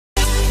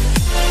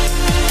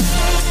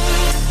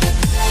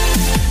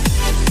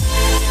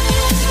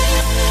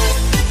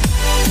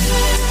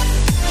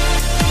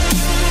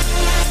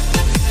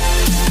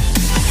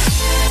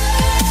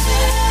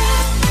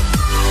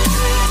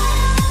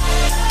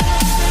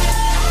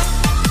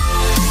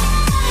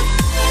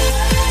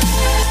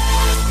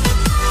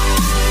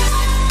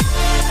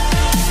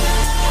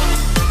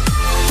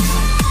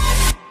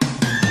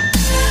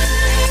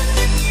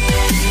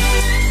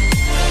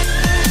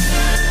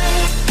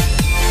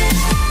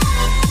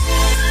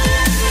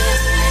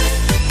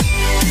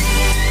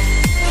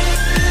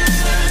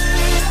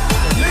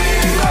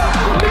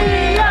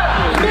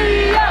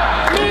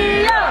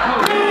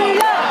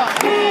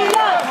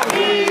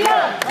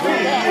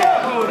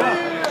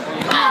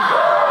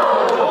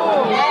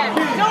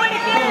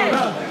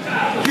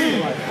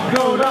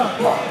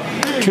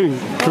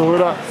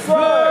Dakota.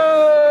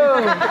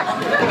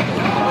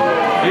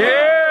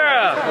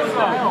 Yeah!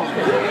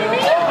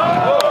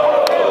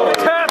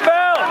 Tap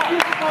out!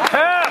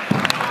 Tap!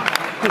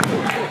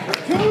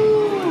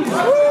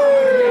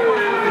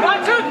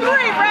 1, 2,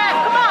 3, Brad.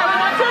 Come on.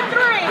 1, 2,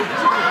 3.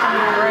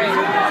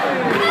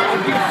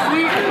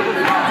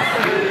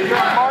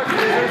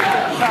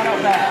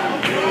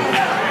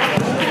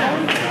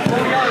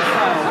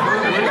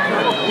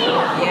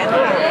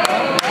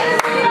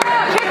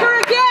 Kick her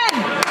again.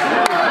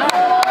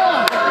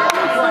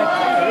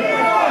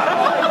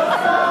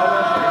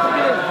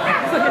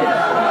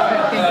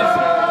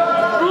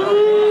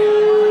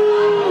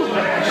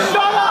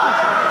 Shut up!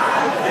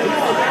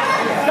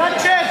 That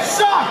kid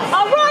sucks!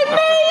 All right,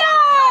 Mia!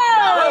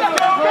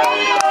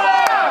 Mia!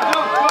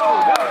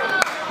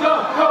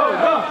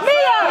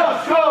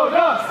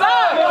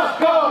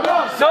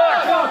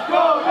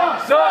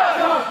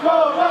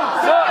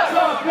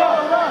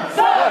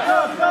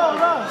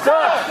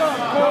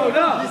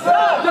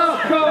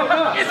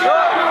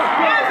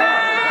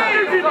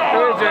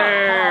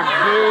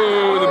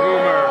 Boo, the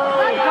boomer.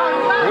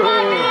 Come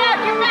on, Mia!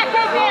 Get back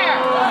in there!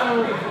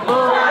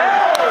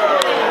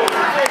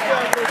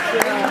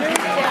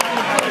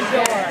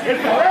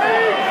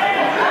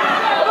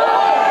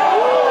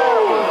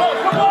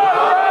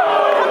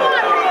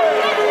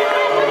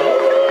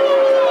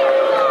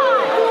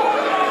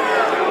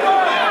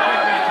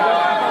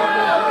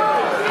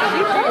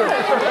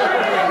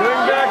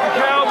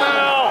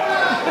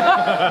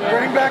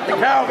 Bring back the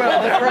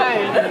cowbell, that's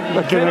right.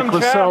 The gimmick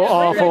was so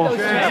awful.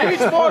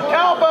 Teach more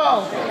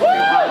cowbell!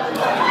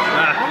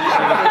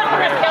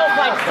 Raquel's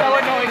like so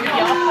annoying to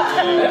y'all.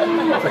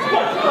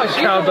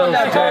 Cowbell's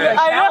dead.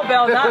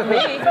 Cowbell, not me.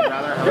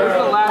 Who's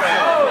the last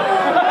one?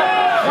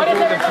 What is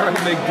it? They're trying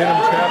to make denim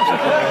traps.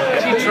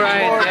 She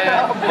tried,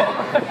 yeah.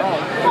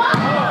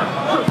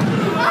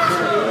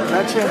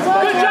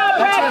 Good job,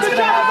 Rex. Good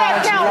job with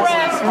that count,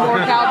 Rex. More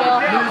cowbell.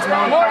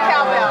 More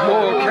cowbell.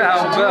 More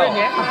cowbell.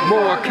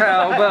 More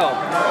cowbell.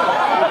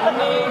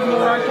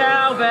 More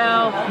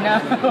cowbell. No.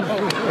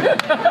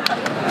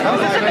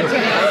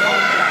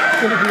 It's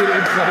going to be an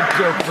inside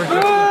joke for just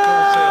the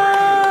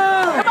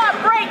Come on,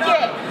 break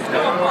it.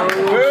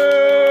 Boo!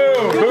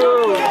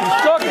 Boo! You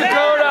suck,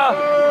 Dakota!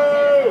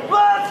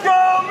 Let's go,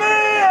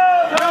 Mia!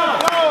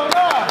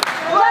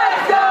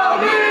 Let's go,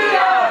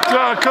 Mia.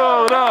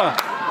 Dakota!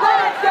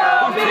 Let's go,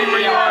 What team are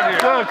you on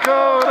here?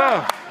 Dakota!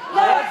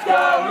 Let's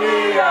go,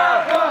 Mia.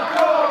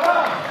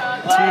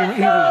 Team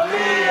Evil.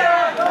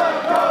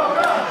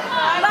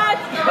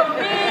 Let's go,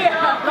 Mia.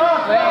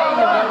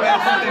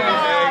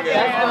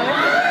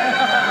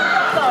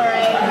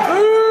 Sorry.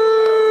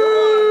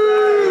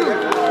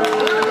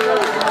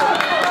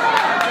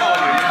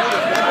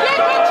 Get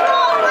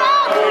control,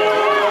 Rob.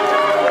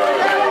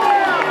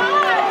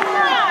 Come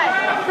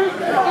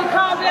on.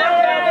 Calm down,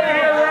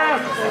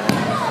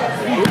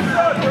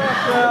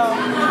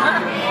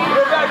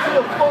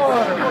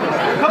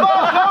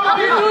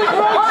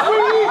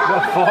 The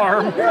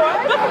farm.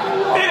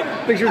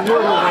 Picture's more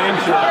of a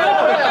rancher.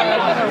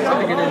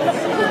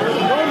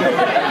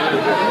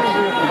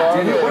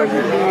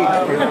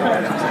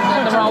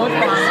 Nothing wrong with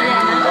farm.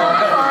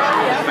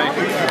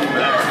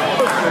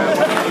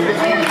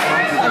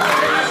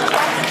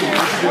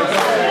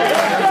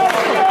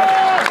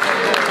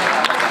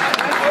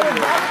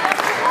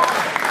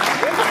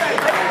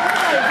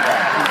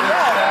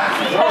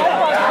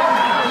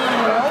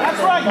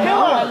 That's right,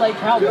 kill her! I like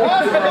how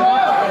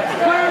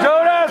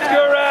Don't ask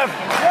her, ref!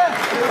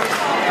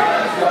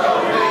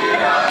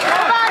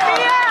 Come on,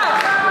 Mia!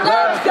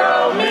 Let's go,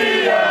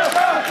 Mia!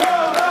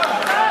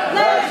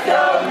 Let's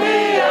go,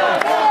 Mia!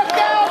 Let's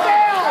go,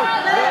 Bill!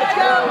 Let's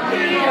go,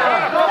 Mia!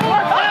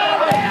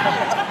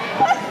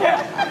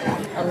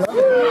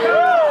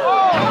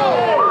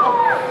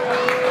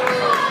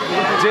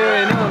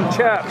 Denim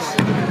chaps.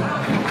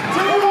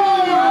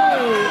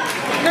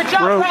 Good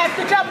job, Brad.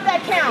 Good job with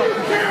that count.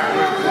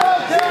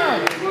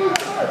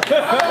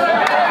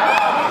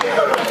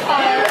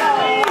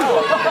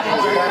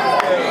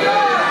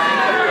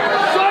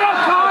 Shut up,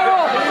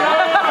 Kyle!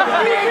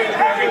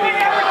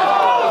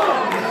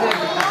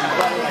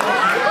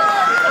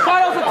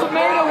 Kyle's a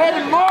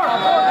tomato-headed mark.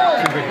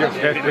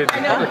 Okay.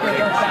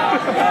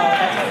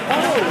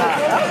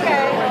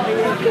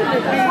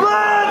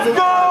 Let's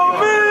go, Mia! Let's go,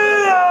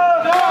 Mia!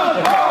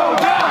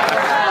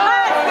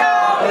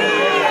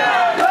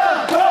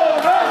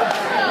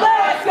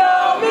 Let's go,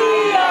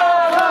 Mia!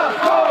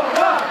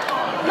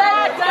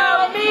 Let's go,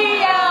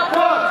 Mia!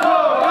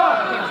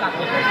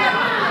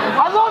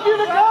 I love you,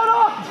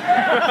 Dakota!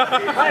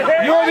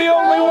 You're the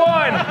only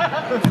one!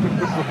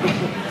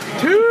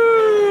 Two!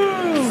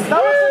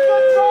 That was a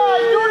good try!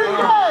 Do it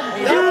again!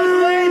 That was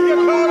late,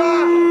 Dakota!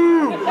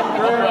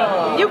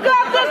 You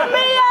got this,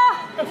 Mia!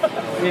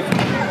 If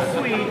you're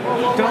sweet,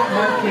 don't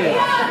mark it.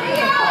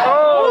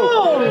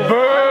 Oh!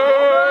 Boo!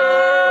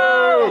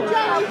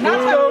 Not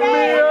the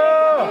face!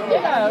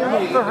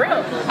 For real.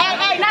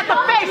 Hey, not the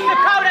face,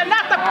 Dakota!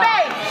 Not the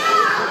face!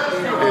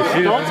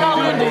 Don't tell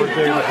Lindy!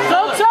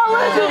 Don't tell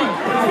Lindy!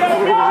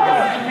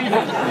 Okay,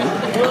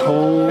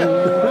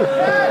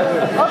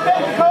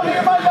 Dakota,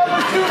 you're my number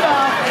 2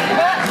 now.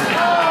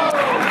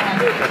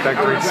 Got that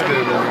great skin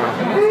in there.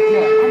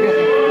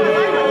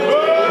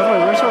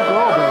 Where's her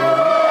girl doing?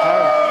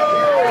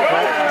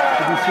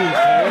 Did you see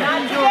her?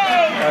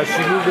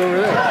 She moved over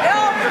there.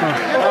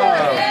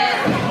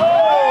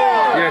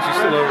 Yeah, she's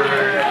still over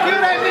there.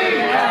 Dude, I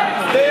need.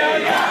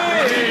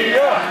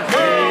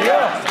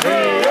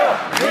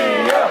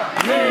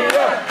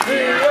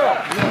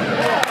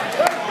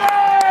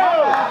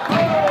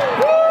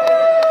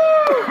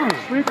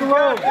 Sweep the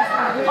rope.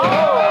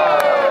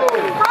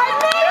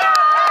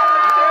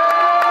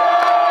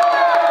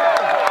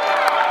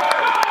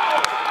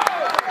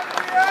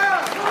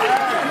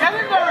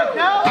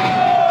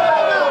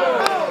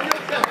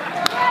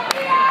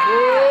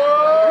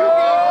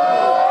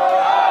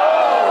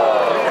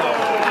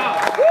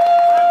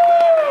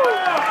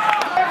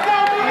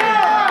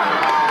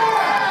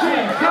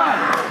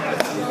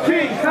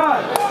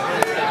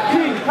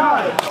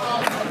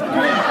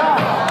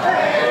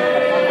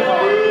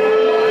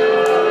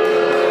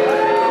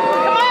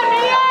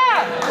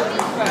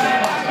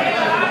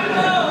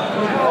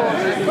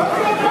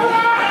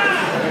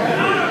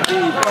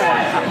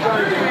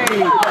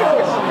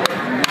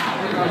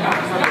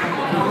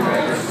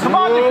 Come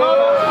on,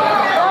 Dakota.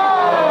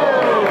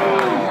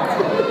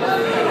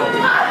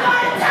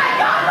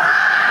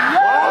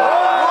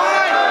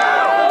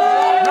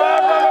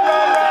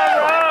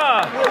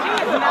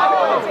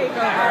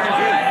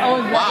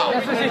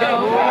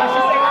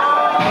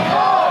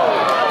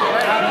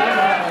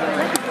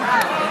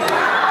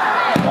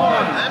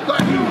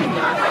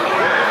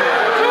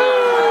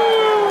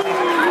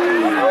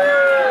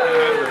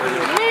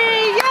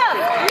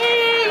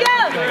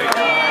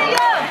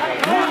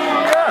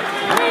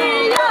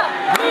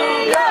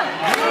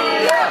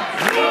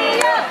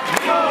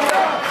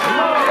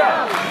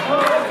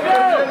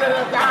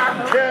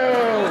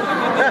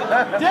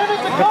 Damn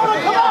it, Dakota,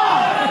 come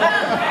on!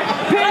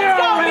 Let's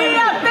go,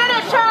 Mia!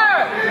 Finish her!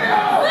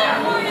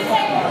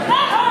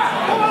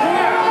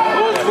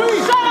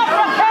 Shut up,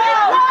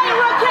 Raquel! Why,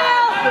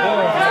 Raquel?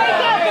 Take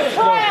out the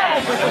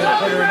trash!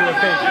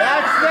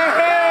 That's the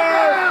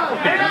hair!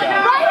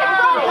 Right in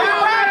front of you,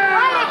 Red!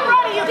 Right in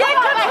front of you! Get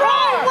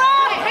control,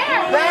 Red!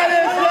 That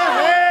is the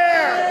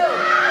hair!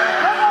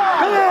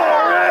 Come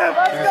on, Rip!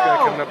 Let's This guy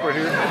go! coming up right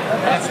here.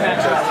 That's her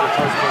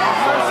husband.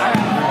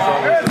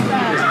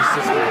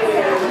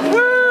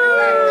 Woo!